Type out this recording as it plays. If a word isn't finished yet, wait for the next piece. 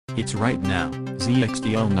It's right now,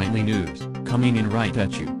 ZXTL Nightly News, coming in right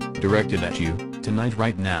at you, directed at you, tonight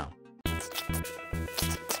right now.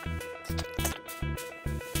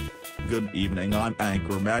 Good evening, I'm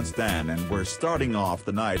Anchorman Stan and we're starting off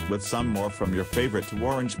the night with some more from your favorite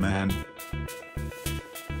Orange Man.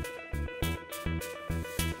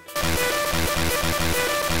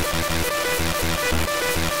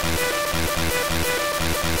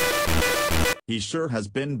 He sure has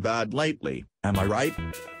been bad lately, am I right?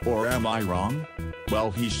 Or am I wrong? Well,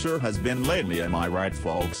 he sure has been lately, am I right,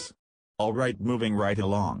 folks? Alright, moving right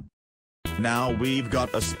along. Now we've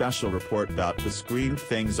got a special report that the screen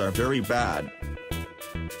things are very bad.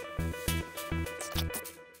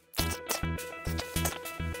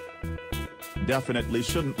 Definitely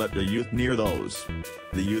shouldn't let the youth near those.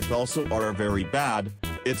 The youth also are very bad,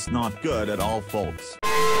 it's not good at all, folks.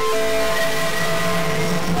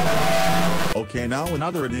 Okay, now in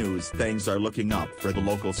other news, things are looking up for the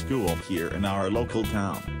local school here in our local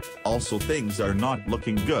town. Also, things are not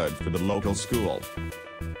looking good for the local school.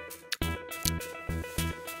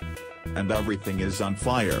 And everything is on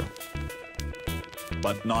fire.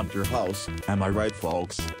 But not your house, am I right,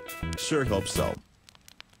 folks? Sure hope so.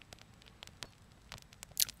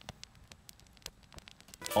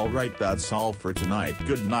 Alright, that's all for tonight.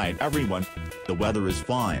 Good night, everyone. The weather is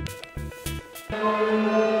fine.